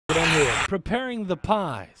ahead. Preparing the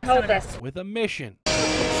pies. Hold this. With a mission.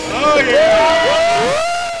 Oh, yeah!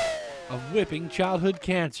 Of whipping childhood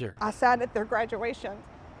cancer. I sat at their graduation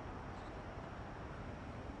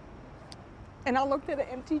and I looked at an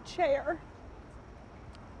empty chair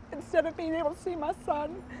instead of being able to see my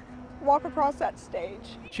son walk across that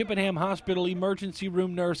stage. Chippenham Hospital emergency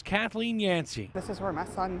room nurse Kathleen Yancey. This is where my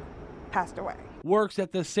son passed away. Works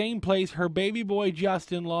at the same place her baby boy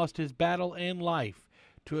Justin lost his battle and life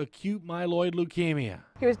to acute myeloid leukemia.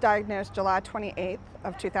 He was diagnosed July 28th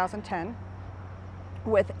of 2010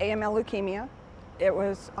 with AML leukemia. It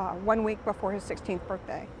was 1 week before his 16th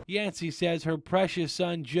birthday. Yancey says her precious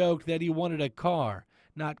son joked that he wanted a car,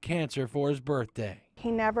 not cancer, for his birthday.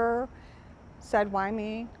 He never said, "Why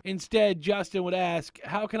me?" Instead, Justin would ask,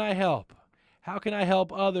 "How can I help? How can I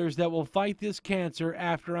help others that will fight this cancer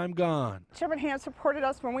after I'm gone?" Chippenham supported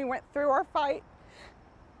us when we went through our fight.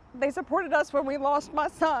 They supported us when we lost my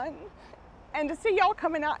son. And to see y'all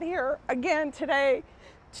coming out here again today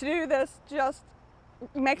to do this just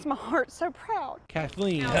makes my heart so proud.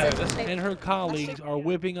 Kathleen and her colleagues are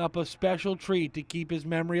whipping up a special treat to keep his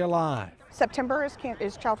memory alive. September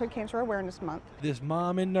is Childhood Cancer Awareness Month. This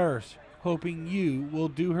mom and nurse hoping you will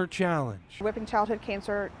do her challenge. Whipping Childhood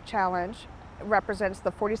Cancer Challenge represents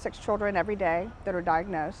the 46 children every day that are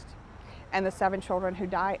diagnosed and the 7 children who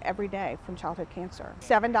die every day from childhood cancer.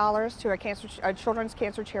 $7 to a children's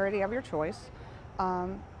cancer charity of your choice,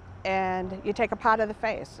 and you take a pie to the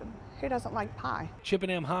face. Who doesn't like pie?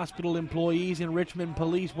 Chippenham Hospital employees and Richmond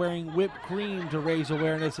police wearing whipped cream to raise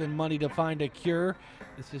awareness and money to find a cure.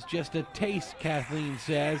 This is just a taste, Kathleen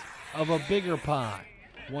says, of a bigger pie,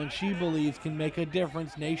 one she believes can make a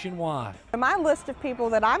difference nationwide. My list of people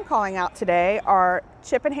that I'm calling out today are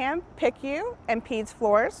Chippenham, PICU, and PEDS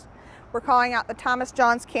Floors. We're calling out the Thomas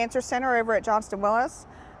Johns Cancer Center over at Johnston Willis.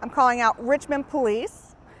 I'm calling out Richmond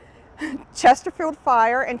Police, Chesterfield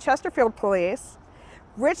Fire and Chesterfield Police,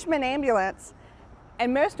 Richmond Ambulance,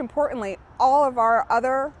 and most importantly, all of our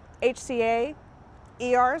other HCA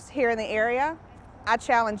ERs here in the area. I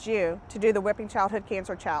challenge you to do the Whipping Childhood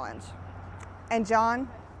Cancer Challenge. And John,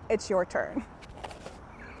 it's your turn.